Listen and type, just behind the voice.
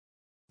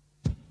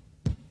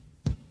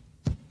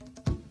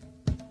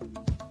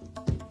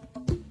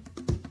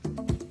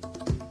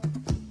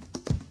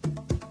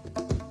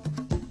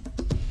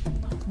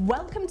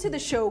Welcome to the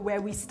show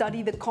where we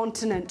study the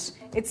continent,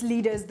 its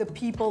leaders, the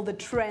people, the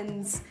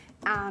trends,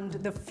 and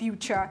the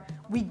future.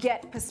 We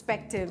get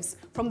perspectives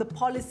from the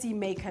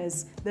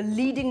policymakers, the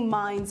leading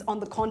minds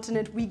on the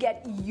continent. We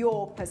get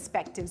your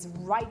perspectives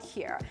right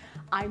here.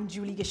 I'm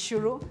Julie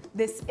Gichuru.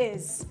 This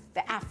is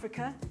the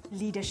Africa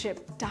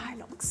Leadership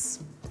Dialogues.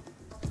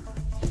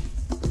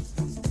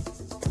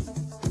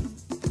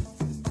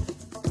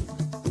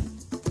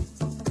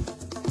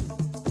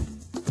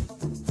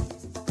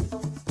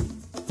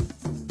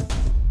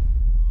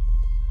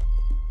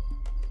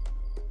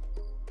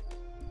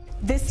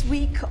 This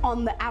week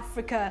on the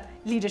Africa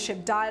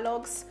Leadership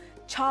Dialogues,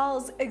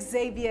 Charles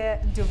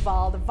Xavier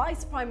Duvall, the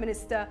Vice Prime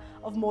Minister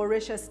of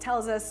Mauritius,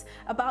 tells us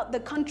about the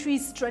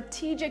country's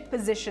strategic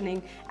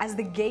positioning as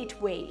the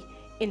gateway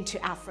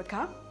into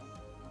Africa.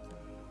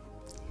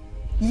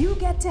 You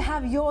get to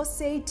have your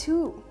say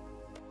too.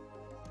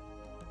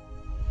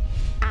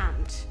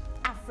 And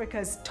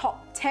Africa's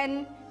top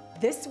 10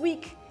 this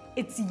week,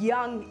 it's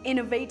young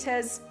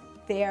innovators.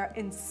 They're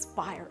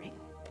inspiring.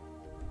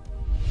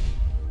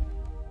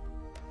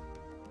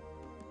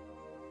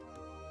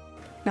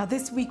 Now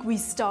this week we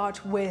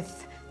start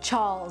with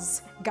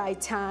Charles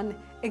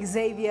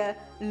Xavier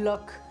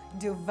Luc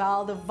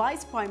Duvall, the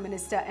Vice Prime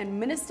Minister and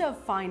Minister of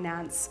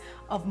Finance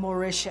of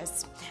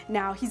Mauritius.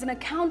 Now, he's an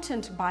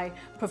accountant by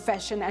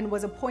profession and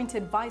was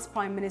appointed Vice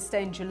Prime Minister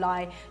in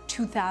July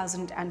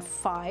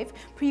 2005.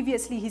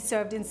 Previously, he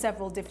served in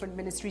several different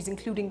ministries,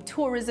 including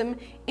tourism,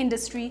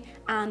 industry,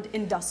 and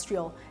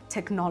industrial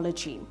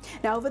technology.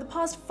 Now, over the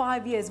past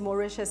 5 years,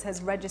 Mauritius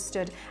has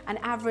registered an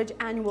average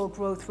annual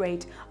growth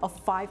rate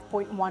of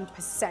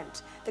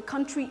 5.1%. The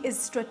country is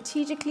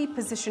strategically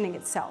positioning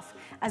itself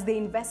as the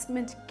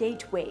investment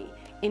gateway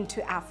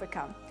into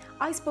Africa.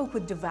 I spoke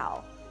with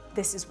Duvall.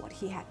 This is what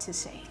he had to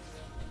say.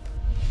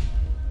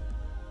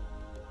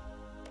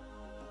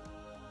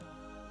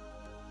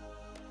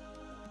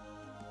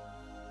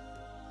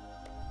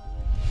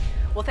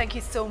 Well, thank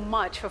you so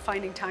much for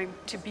finding time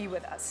to be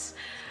with us.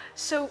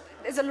 So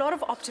there's a lot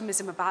of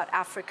optimism about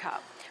Africa,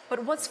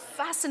 but what's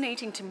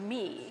fascinating to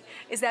me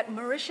is that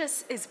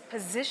Mauritius is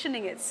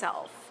positioning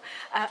itself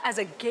as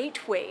a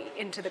gateway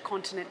into the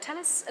continent. Tell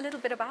us a little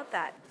bit about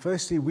that.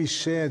 Firstly, we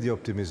share the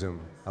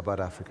optimism about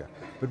Africa,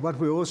 but what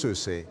we also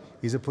say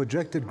is a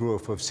projected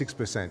growth of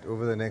 6%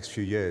 over the next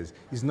few years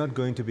is not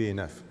going to be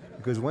enough,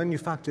 because when you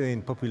factor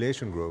in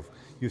population growth,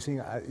 you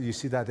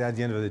see that at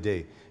the end of the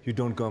day, you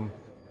don't come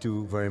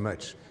to very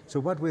much.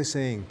 So what we're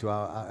saying to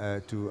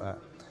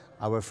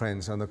our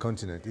friends on the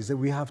continent is that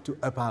we have to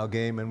up our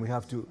game and we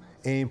have to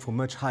aim for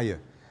much higher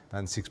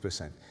than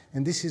 6%.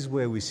 And this is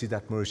where we see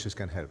that Mauritius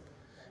can help.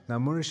 Now,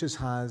 Mauritius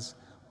has,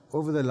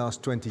 over the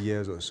last 20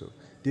 years or so,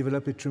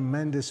 developed a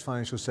tremendous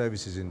financial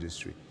services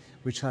industry,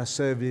 which has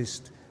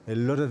serviced a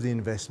lot of the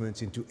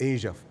investments into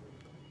Asia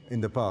in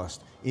the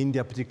past,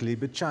 India particularly,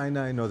 but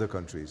China and other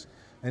countries.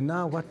 And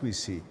now what we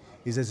see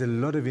is there's a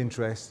lot of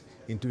interest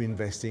into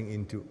investing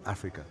into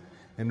Africa.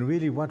 And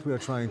really what we are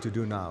trying to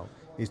do now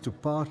is to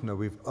partner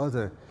with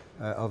other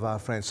of our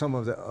friends, some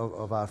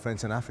of our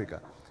friends in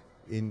Africa,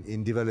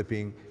 in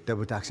developing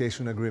double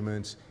taxation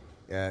agreements,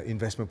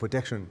 investment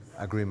protection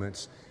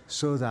agreements,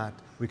 so that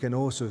we can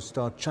also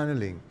start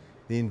channeling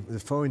the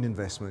foreign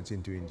investments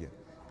into India.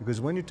 Because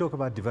when you talk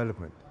about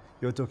development,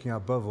 you're talking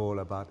above all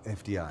about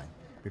FDI,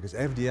 because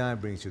FDI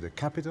brings you the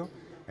capital,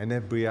 and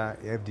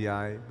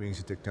FDI brings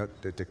you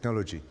the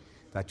technology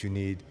that you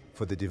need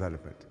for the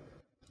development.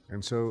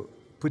 And so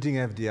putting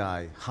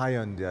FDI high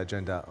on the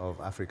agenda of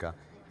Africa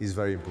is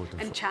very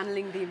important. And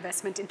channeling the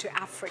investment into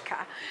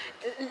Africa.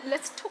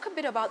 Let's talk a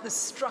bit about the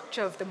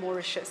structure of the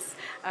Mauritius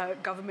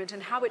government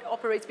and how it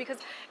operates, because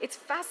it's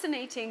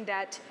fascinating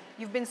that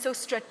you've been so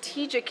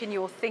strategic in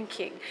your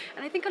thinking.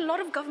 And I think a lot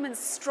of governments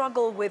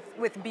struggle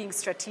with being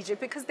strategic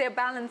because they're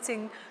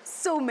balancing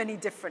so many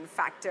different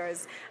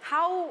factors.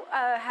 How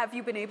have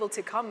you been able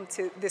to come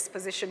to this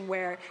position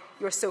where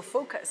you're so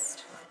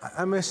focused?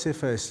 I must say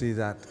firstly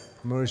that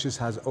Mauritius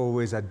has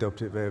always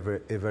adopted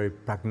a very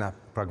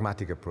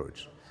pragmatic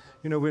approach.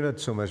 You know, we're not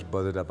so much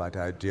bothered about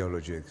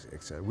ideology,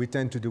 etc. We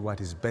tend to do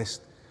what is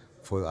best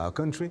for our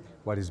country,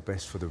 what is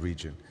best for the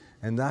region.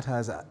 And that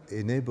has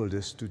enabled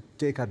us to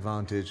take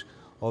advantage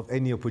of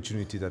any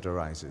opportunity that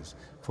arises.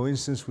 For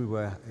instance, we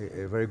were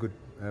a very good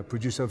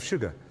producer of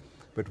sugar,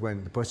 but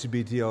when the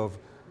possibility of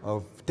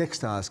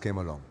textiles came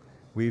along,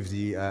 with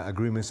the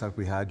agreements that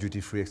we had,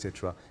 duty-free,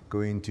 etc.,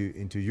 going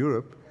into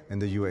Europe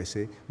and the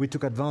USA, we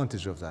took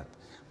advantage of that.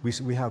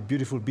 We have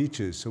beautiful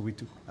beaches, so we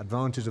took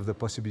advantage of the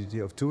possibility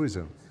of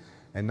tourism.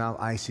 And now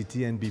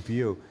ICT and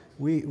BPO,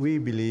 we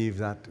believe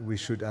that we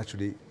should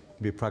actually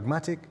be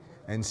pragmatic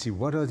and see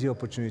what are the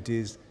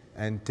opportunities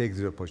and take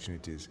the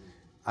opportunities.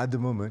 At the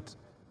moment,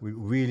 we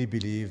really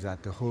believe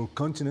that the whole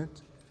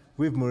continent,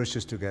 with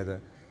Mauritius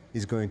together,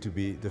 is going to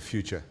be the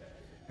future.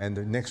 And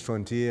the next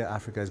frontier,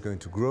 Africa is going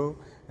to grow,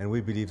 and we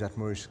believe that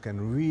Mauritius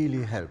can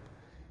really help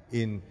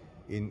in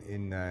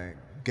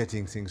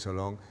getting things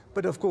along.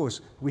 But of course,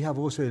 we have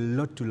also a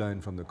lot to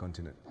learn from the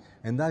continent.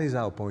 And that is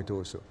our point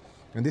also.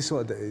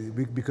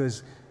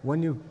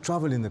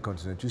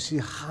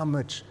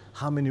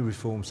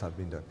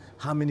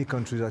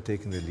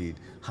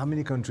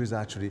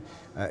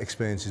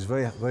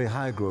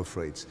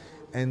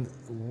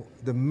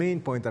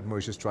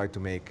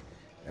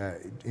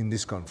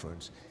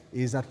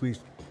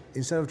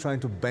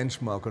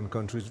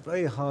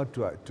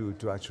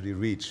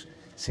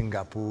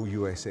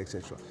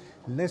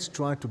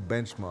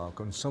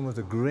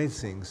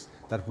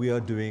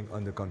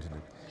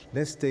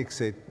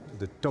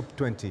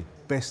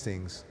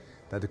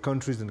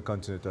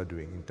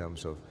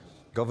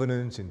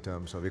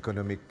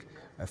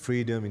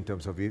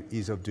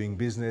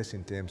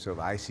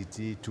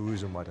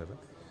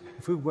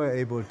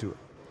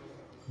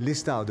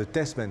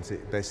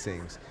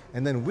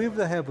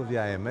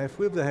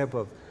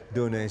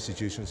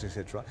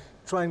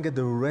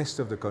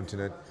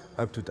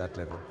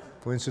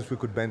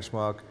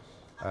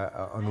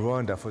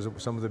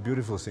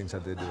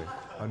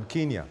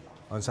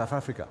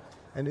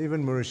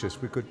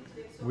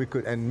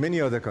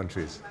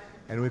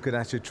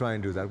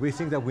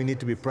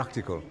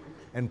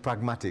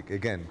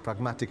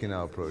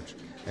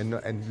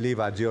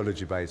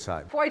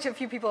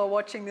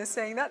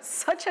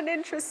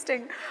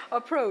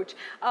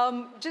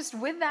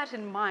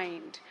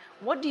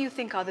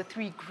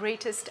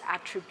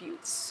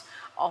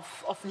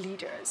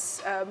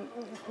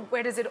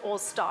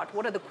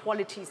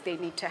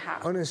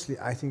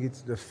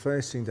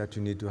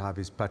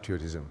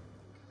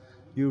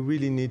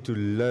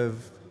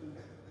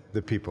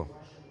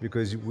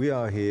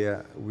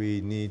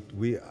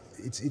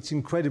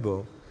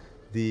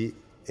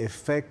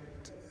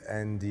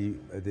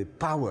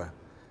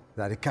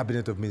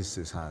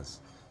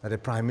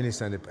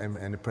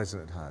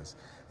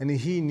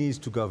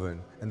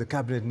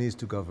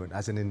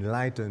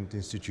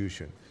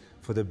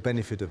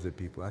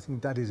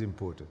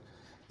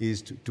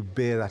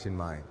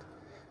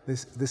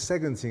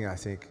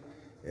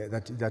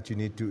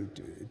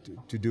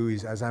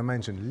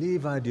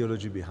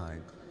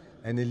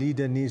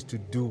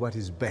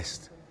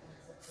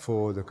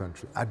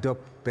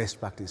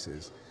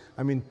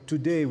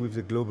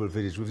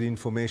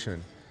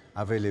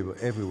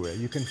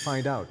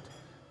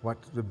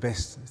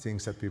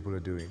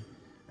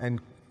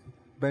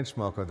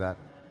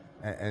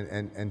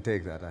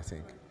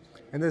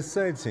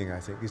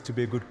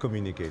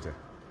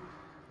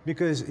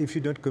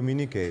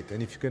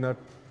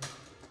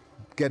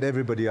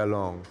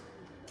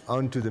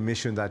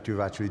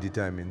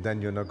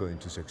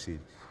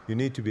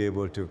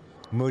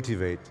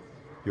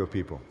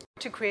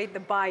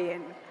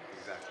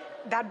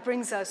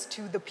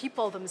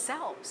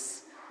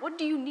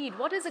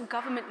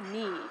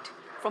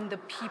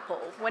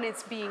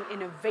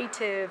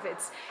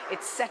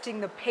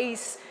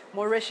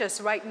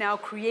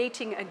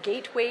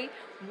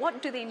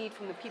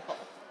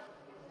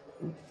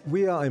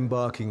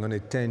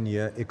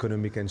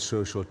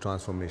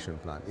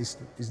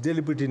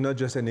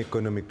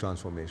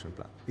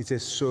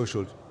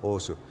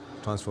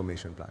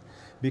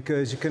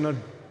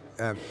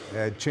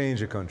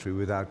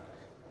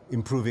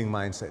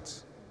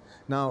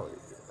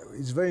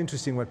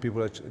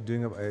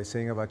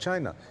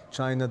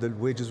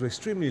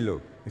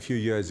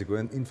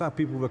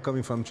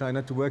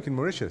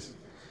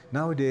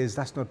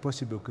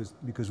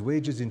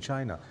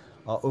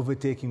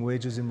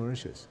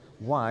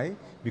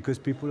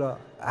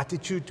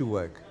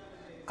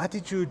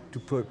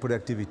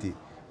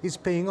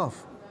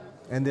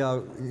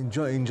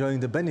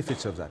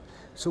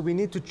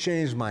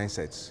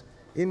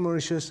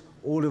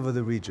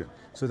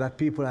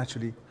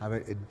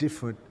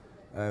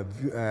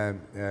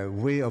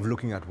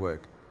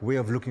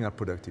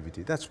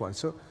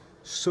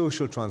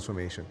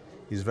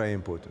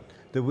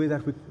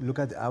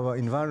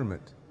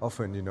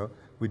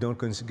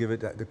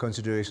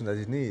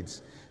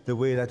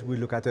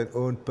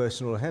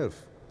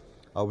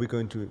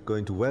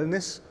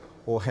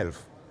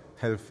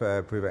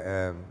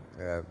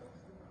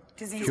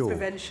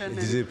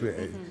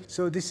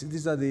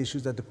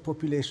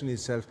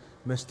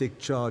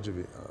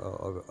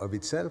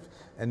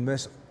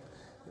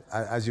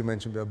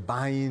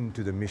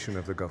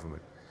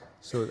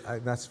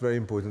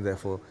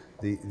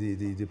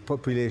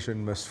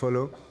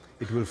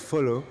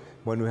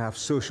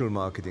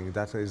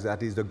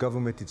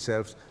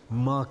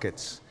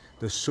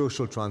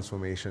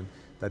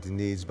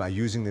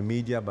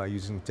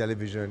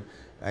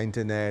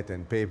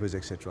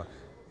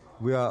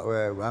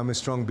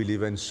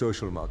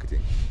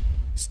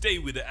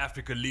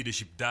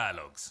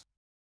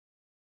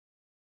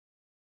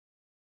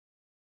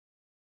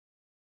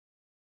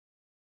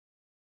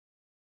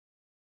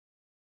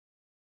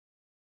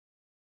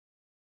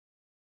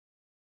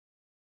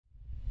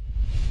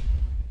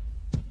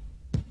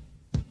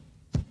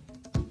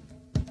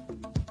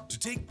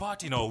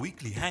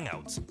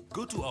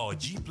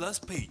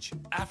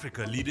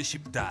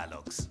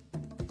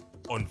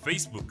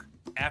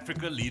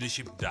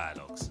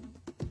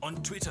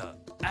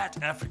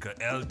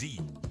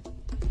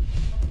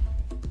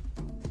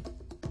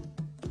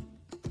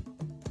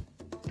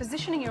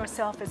 positioning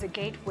yourself as a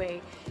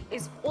gateway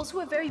is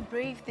also a very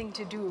brave thing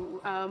to do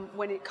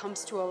when it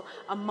comes to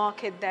a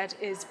market that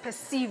is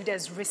perceived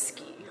as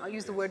risky. I'll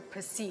use the word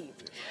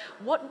perceived.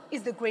 What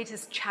is the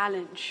greatest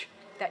challenge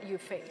that you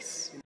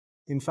face?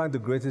 In fact,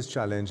 the greatest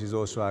challenge is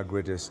also our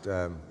greatest,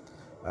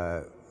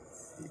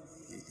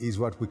 is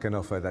what we can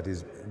offer that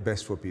is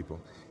best for people.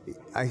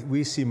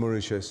 We see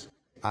Mauritius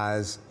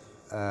as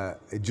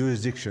a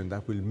jurisdiction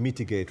that will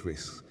mitigate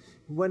risks.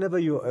 Whenever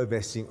you're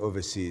investing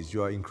overseas,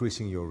 you are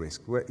increasing your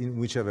risk, in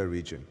whichever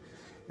region.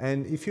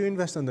 And if you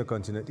invest on the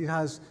continent, it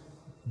has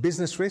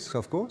business risks,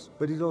 of course,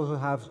 but it also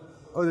has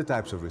other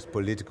types of risks,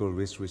 political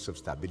risks, risks of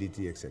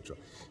stability, etc.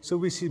 So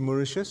we see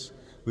Mauritius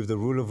with the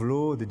rule of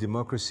law, the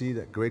democracy,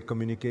 the great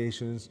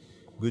communications,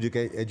 good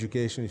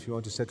education if you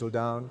want to settle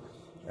down,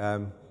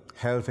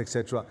 health,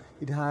 etc.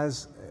 It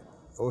has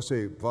also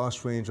a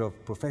vast range of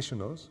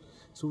professionals.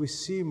 So we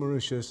see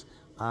Mauritius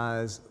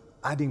as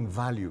adding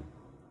value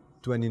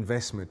to an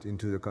investment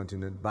into the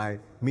continent by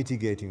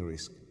mitigating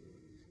risk.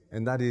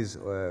 And that is,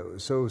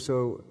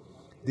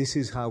 this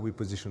is how we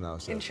position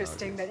ourselves.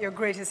 Interesting that your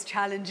greatest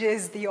challenge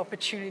is the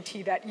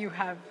opportunity that you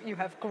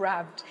have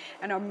grabbed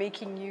and are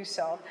making use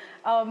of.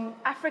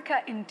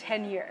 Africa in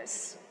 10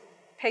 years,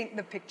 paint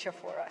the picture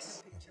for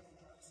us.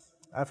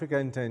 Africa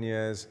in 10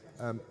 years,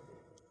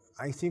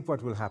 I think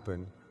what will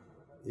happen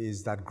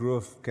is that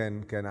growth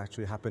can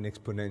actually happen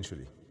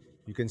exponentially.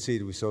 You can see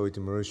it, we saw it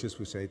in Mauritius,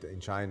 we saw it in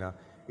China.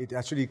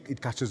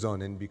 It catches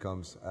on and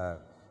becomes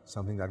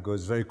something that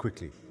goes very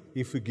quickly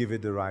if we give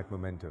it the right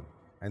momentum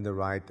and the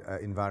right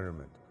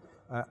environment.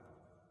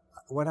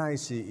 What I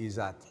see is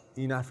that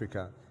in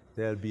Africa,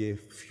 there'll be a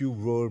few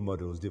role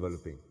models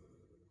developing.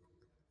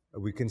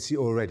 We can see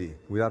already,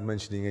 without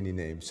mentioning any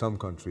names, some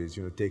countries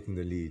taking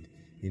the lead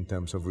in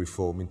terms of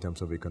reform, in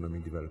terms of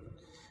economic development.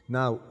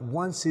 Now,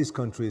 once these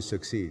countries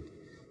succeed,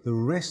 the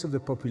rest of the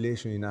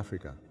population in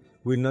Africa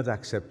will not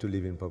accept to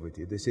live in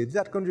poverty. They say,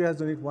 that country has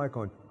done it, why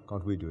can't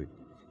we do it?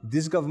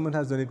 This government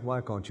has done it,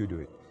 why can't you do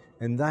it?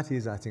 And that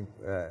is, I think,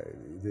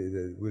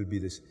 will be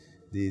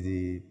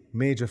the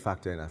major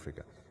factor in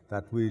Africa,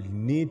 that we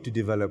need to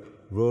develop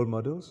role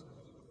models,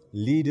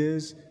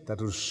 leaders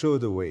that will show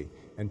the way,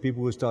 and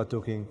people will start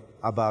talking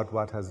about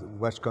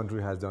what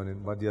country has done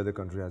and what the other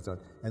country has done,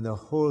 and the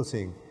whole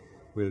thing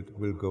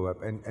will go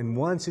up. And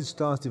once it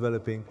starts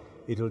developing,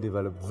 it will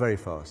develop very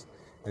fast.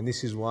 And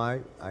this is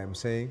why I am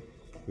saying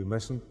we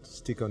mustn't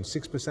stick on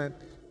 6%,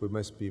 we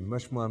must be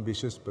much more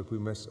ambitious, but we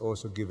must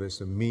also give us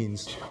the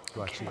means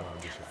to achieve our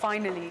ambition.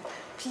 Finally,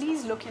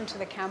 please look into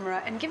the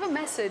camera and give a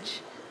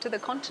message to the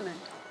continent.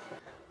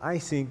 I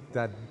think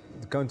that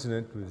the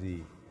continent, with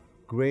the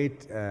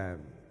great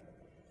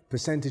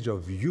percentage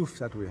of youth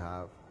that we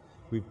have,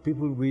 with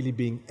people really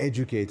being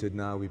educated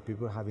now, with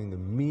people having the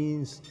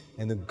means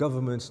and the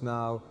governments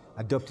now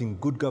adopting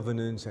good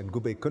governance and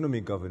good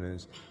economic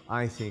governance,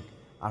 I think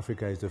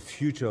Africa is the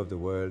future of the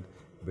world,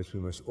 but we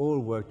must all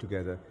work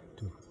together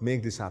to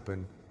make this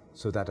happen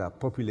so that our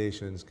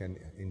populations can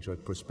enjoy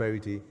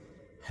prosperity,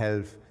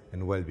 health,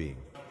 and well-being.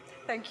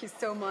 Thank you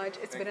so much.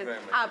 It's been an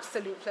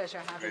absolute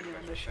pleasure having you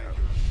on the show.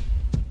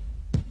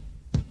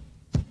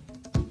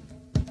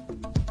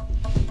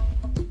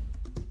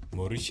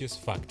 Mauritius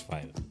Fact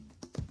File.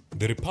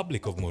 The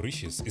Republic of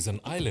Mauritius is an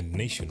island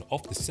nation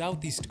off the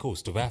southeast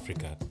coast of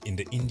Africa in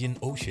the Indian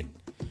Ocean.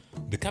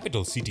 The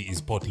capital city is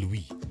Port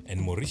Louis,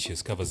 and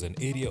Mauritius covers an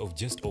area of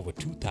just over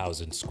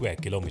 2,000 square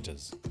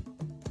kilometers.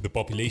 The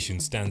population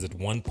stands at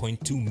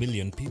 1.2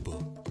 million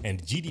people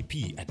and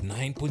GDP at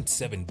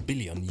 $9.7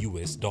 billion.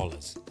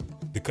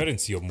 The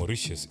currency of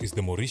Mauritius is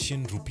the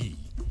Mauritian rupee.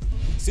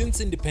 Since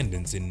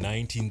independence in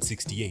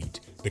 1968,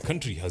 the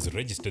country has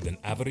registered an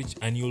average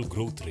annual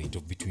growth rate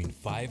of between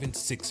 5 and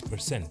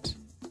 6%.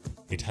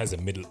 It has a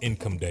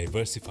middle-income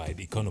diversified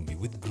economy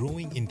with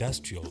growing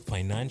industrial,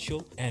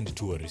 financial and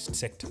tourist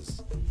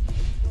sectors.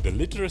 The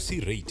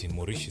literacy rate in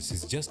Mauritius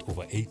is just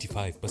over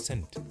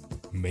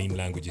 85%. Main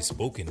languages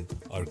spoken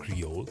are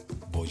Creole,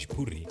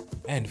 Bhojpuri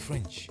and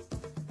French.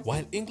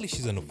 While English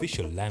is an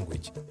official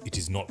language, it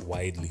is not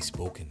widely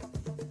spoken.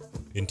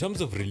 In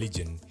terms of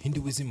religion,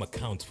 Hinduism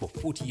accounts for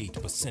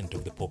 48%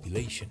 of the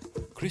population,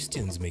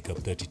 Christians make up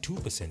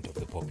 32% of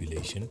the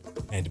population,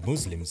 and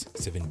Muslims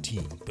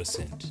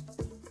 17%.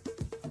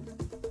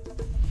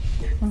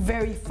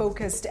 Very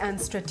focused and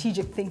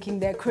strategic thinking.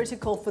 They're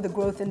critical for the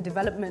growth and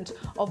development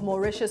of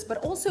Mauritius, but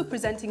also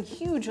presenting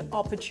huge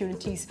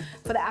opportunities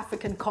for the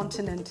African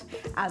continent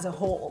as a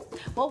whole.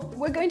 Well,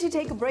 we're going to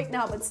take a break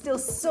now, but still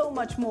so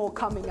much more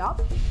coming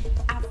up.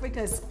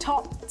 Africa's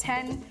top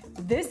 10.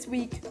 This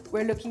week,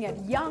 we're looking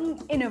at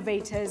young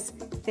innovators.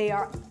 They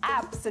are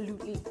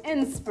absolutely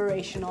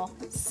inspirational.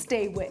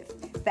 Stay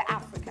with the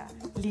Africa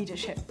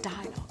Leadership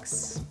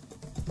Dialogues.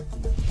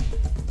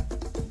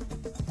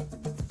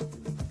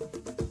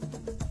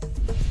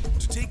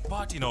 Take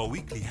part in our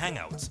weekly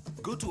hangouts.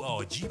 Go to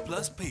our G+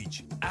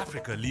 page,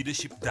 Africa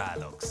Leadership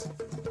Dialogues.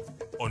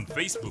 On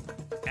Facebook,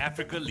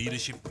 Africa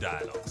Leadership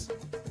Dialogues.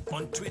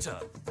 On Twitter,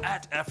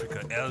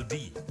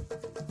 @AfricaLD.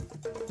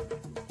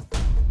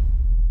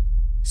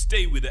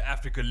 Stay with the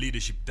Africa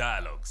Leadership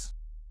Dialogues.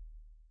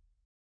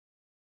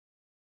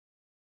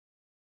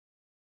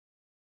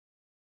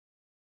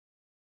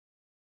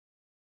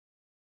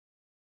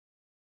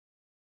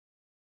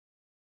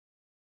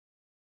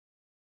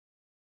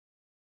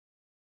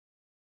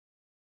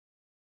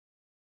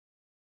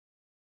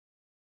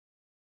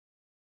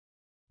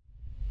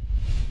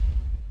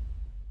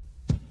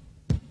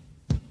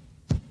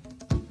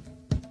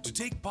 To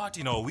take part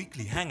in our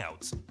weekly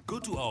hangouts, go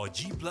to our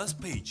G+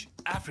 page,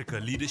 Africa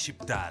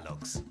Leadership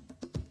Dialogues.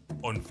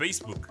 On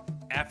Facebook,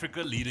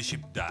 Africa Leadership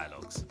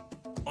Dialogues.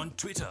 On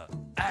Twitter,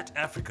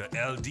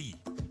 @AfricaLD.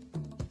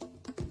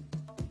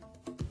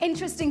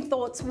 Interesting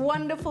thoughts,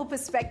 wonderful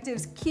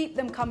perspectives, keep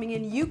them coming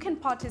in. You can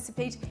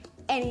participate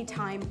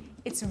anytime.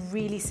 It's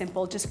really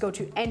simple. Just go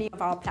to any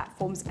of our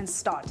platforms and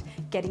start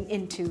getting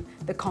into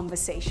the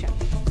conversation.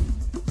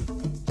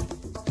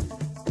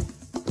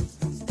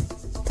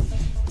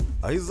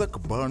 Isaac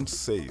Barnes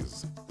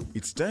says,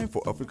 it's time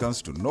for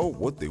Africans to know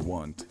what they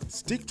want,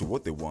 stick to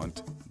what they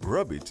want,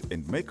 grab it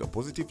and make a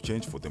positive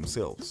change for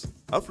themselves.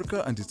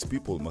 Africa and its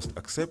people must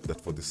accept that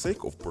for the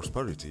sake of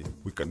prosperity,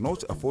 we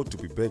cannot afford to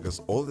be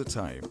beggars all the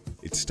time.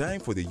 It's time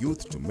for the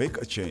youth to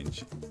make a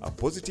change, a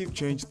positive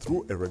change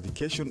through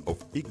eradication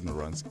of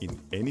ignorance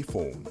in any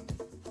form.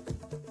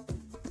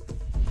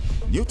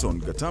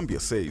 Newton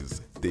Gatambia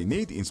says, they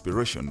need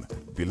inspiration,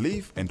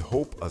 belief and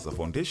hope as a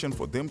foundation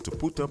for them to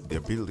put up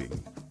their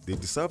building. They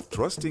deserve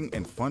trusting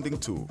and funding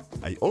too.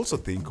 I also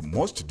think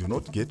most do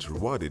not get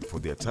rewarded for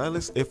their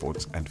tireless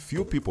efforts and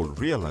few people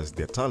realize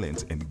their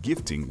talents and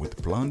gifting with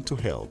plan to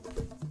help.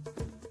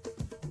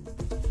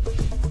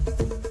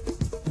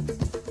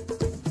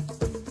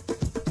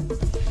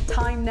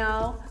 Time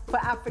now for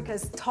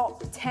Africa's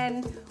top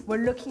 10.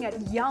 We're looking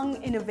at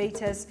young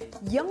innovators,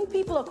 young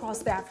people across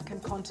the African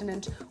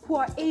continent who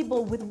are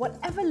able, with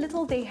whatever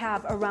little they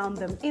have around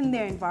them in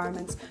their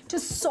environments, to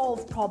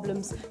solve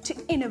problems, to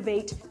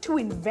innovate, to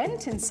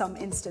invent in some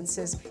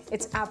instances.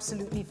 It's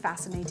absolutely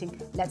fascinating.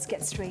 Let's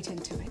get straight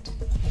into it.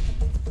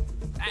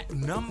 At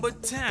number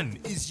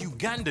 10 is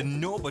Ugandan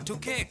Norbert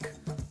Okek,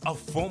 a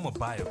former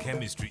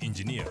biochemistry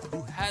engineer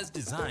who has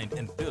designed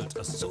and built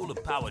a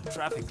solar-powered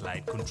traffic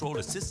light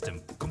controller system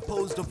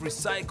composed of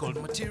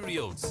recycled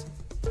materials.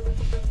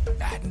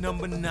 At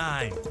number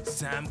 9,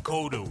 Sam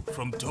Kodo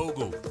from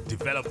Togo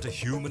developed a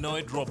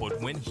humanoid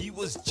robot when he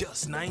was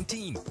just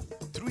 19.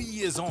 3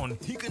 years on,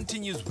 he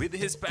continues with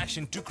his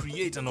passion to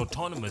create an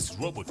autonomous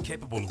robot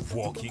capable of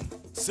walking,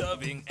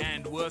 serving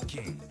and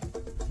working.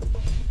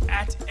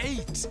 At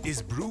 8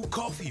 is Brew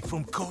Coffee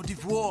from Côte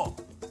d'Ivoire.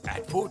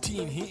 At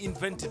 14, he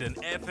invented an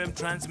FM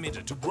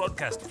transmitter to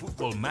broadcast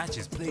football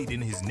matches played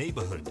in his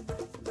neighborhood.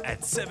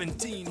 At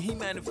 17, he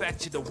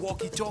manufactured a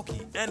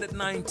walkie-talkie, and at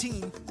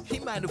 19, he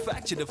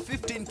manufactured a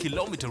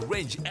 15-kilometer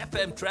range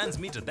FM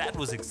transmitter that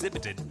was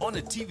exhibited on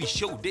a TV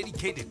show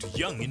dedicated to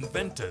young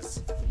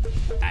inventors.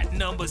 At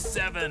number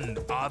 7,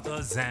 Arthur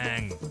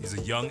Zhang is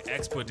a young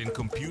expert in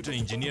computer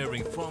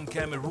engineering from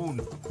Cameroon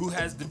who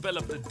has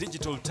developed a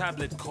digital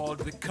tablet called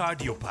the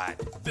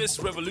Cardiopad. This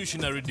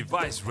revolutionary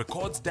device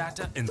records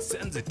data and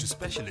sends it to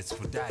specialists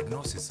for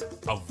diagnosis,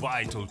 a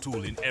vital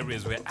tool in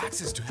areas where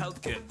access to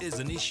healthcare is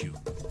an issue.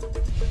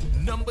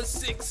 Number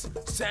 6,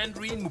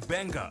 Sandrine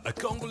Mubenga, a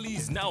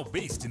Congolese now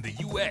based in the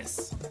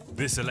US.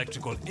 This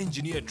electrical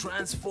engineer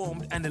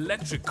transformed an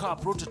electric car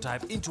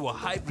prototype into a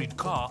hybrid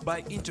car by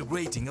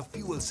integrating a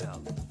fuel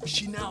cell.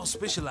 She now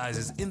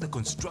specializes in the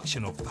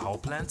construction of power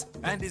plants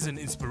and is an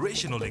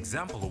inspirational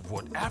example of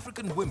what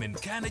African women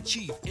can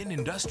achieve in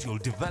industrial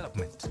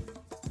development.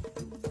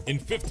 In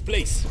 5th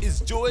place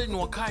is Joel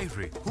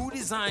Nwakaire, who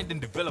designed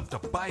and developed a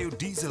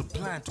biodiesel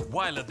plant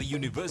while at the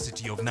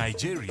University of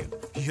Nigeria.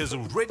 He has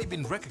already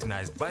been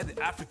recognized by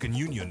the African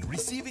Union,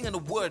 receiving an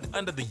award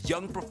under the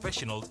Young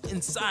Professionals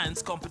in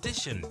Science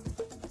competition.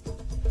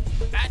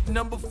 At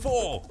number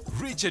 4,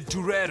 Richard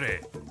Turere.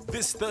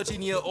 This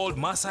 13-year-old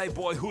Maasai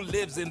boy who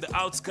lives in the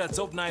outskirts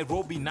of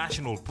Nairobi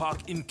National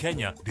Park in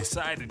Kenya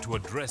decided to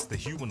address the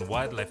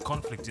human-wildlife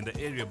conflict in the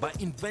area by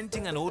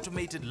inventing an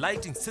automated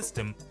lighting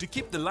system to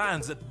keep the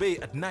lions at bay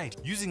at night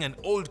using an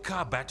old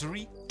car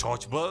battery,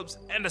 torch bulbs,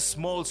 and a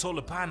small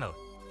solar panel.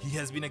 He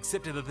has been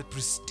accepted at the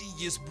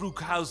prestigious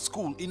Brook House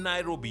School in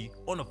Nairobi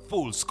on a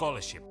full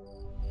scholarship.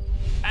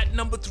 At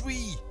number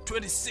 3,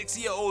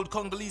 26-year-old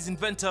Congolese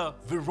inventor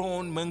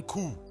Veron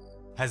Manku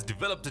has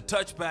developed a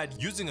touchpad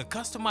using a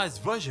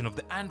customized version of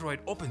the Android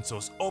open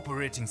source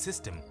operating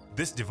system.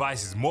 This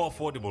device is more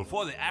affordable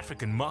for the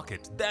African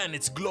market than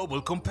its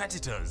global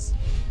competitors.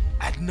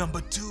 At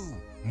number 2,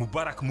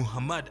 Mubarak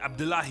Muhammad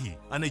Abdullahi,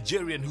 a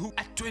Nigerian who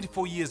at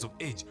 24 years of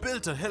age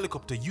built a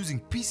helicopter using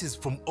pieces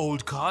from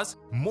old cars,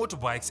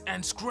 motorbikes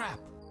and scrap.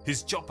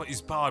 His chopper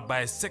is powered by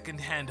a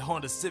second-hand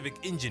Honda Civic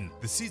engine.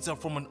 The seats are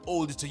from an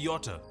old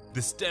Toyota.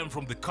 They stem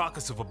from the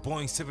carcass of a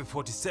Boeing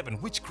 747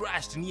 which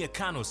crashed near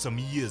Kano some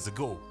years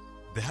ago.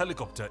 The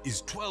helicopter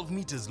is 12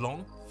 meters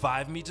long,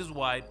 5 meters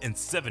wide and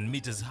 7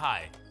 meters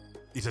high.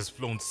 It has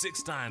flown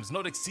 6 times,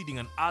 not exceeding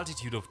an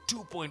altitude of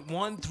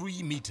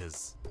 2.13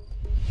 meters.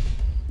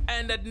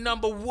 And at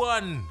number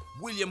 1,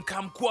 William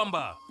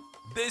Kamkwamba.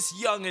 This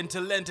young and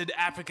talented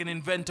African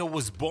inventor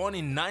was born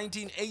in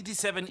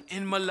 1987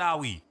 in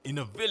Malawi, in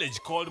a village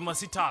called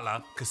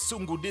Masitala,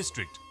 Kasungu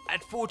district.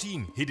 At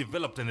 14, he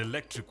developed an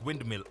electric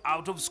windmill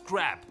out of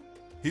scrap.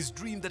 His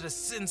dream that has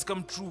since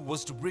come true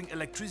was to bring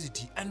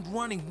electricity and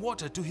running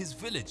water to his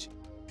village.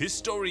 His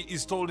story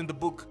is told in the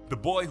book The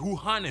Boy Who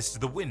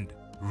Harnessed the Wind,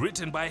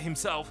 written by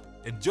himself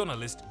and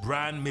journalist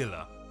Brian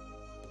Miller.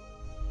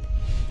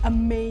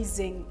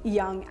 Amazing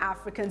young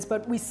Africans,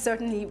 but we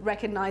certainly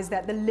recognize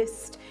that the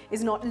list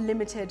is not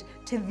limited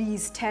to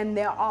these 10.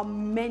 There are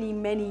many,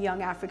 many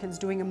young Africans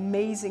doing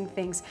amazing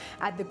things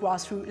at the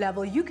grassroots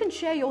level. You can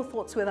share your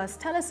thoughts with us.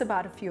 Tell us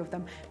about a few of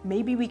them.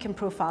 Maybe we can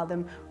profile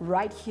them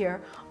right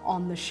here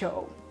on the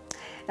show.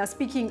 Now,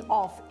 speaking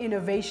of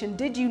innovation,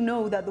 did you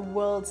know that the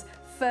world's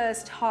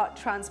first heart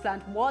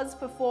transplant was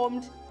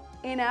performed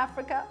in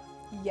Africa?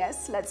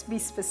 Yes, let's be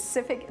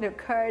specific. It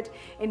occurred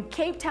in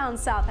Cape Town,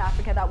 South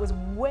Africa. That was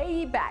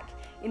way back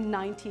in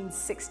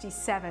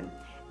 1967.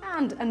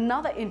 And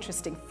another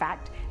interesting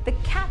fact, the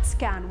CAT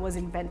scan was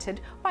invented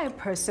by a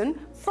person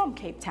from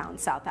Cape Town,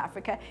 South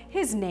Africa.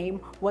 His name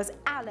was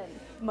Alan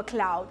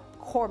MacLeod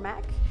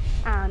Cormack,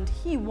 and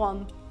he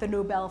won the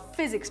Nobel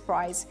Physics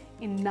Prize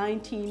in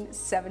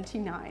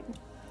 1979.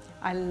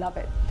 I love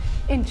it.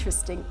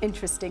 Interesting,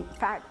 interesting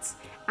facts,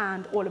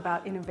 and all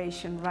about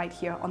innovation right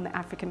here on the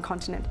African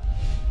continent.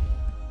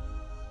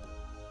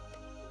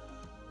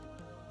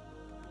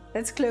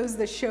 Let's close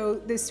the show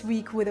this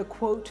week with a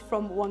quote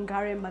from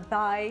Wangari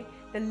Maathai,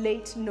 the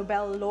late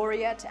Nobel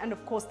laureate and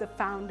of course the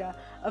founder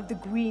of the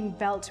Green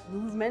Belt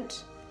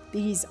movement.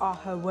 These are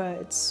her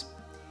words.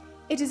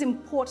 It is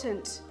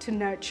important to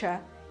nurture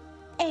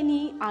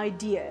any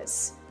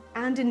ideas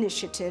and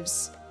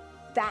initiatives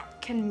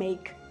that can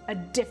make a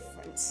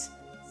difference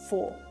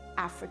for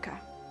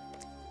Africa.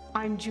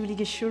 I'm Julie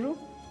Gichuru.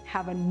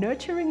 Have a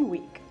nurturing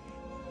week.